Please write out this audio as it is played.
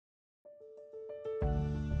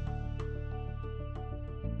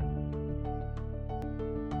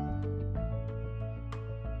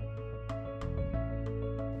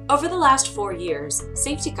Over the last 4 years,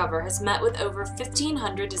 Safety Cover has met with over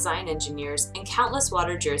 1,500 design engineers in countless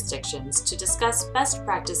water jurisdictions to discuss best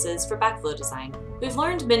practices for backflow design. We've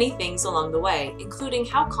learned many things along the way, including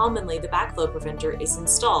how commonly the backflow preventer is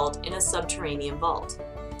installed in a subterranean vault.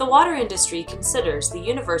 The water industry considers the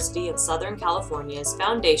University of Southern California's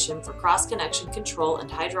Foundation for Cross-Connection Control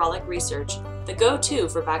and Hydraulic Research the go-to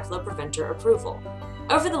for backflow preventer approval.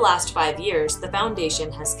 Over the last 5 years, the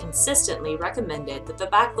Foundation has consistently recommended that the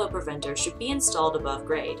backflow preventer should be installed above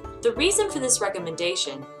grade. The reason for this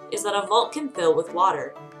recommendation is that a vault can fill with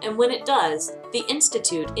water, and when it does, the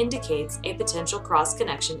Institute indicates a potential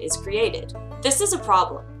cross-connection is created. This is a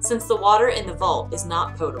problem, since the water in the vault is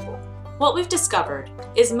not potable. What we've discovered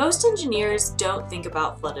is most engineers don't think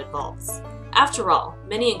about flooded vaults. After all,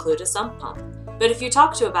 many include a sump pump. But if you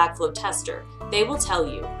talk to a backflow tester, they will tell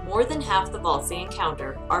you more than half the vaults they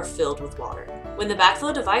encounter are filled with water. When the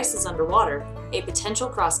backflow device is underwater, a potential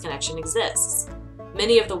cross-connection exists.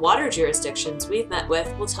 Many of the water jurisdictions we've met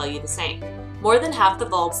with will tell you the same. More than half the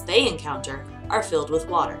vaults they encounter are filled with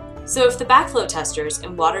water. So if the backflow testers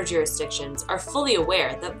in water jurisdictions are fully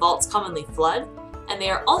aware that vaults commonly flood, and they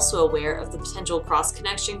are also aware of the potential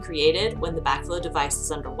cross-connection created when the backflow device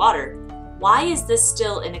is underwater, why is this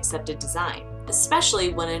still an accepted design,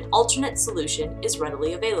 especially when an alternate solution is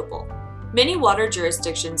readily available? Many water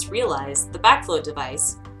jurisdictions realize the backflow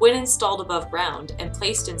device, when installed above ground and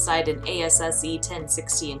placed inside an ASSE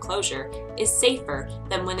 1060 enclosure, is safer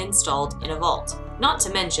than when installed in a vault. Not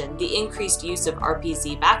to mention the increased use of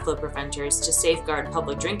RPZ backflow preventers to safeguard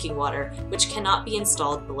public drinking water, which cannot be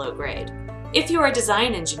installed below grade. If you are a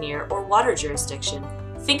design engineer or water jurisdiction,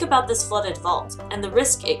 think about this flooded vault and the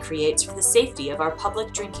risk it creates for the safety of our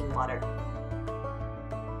public drinking water.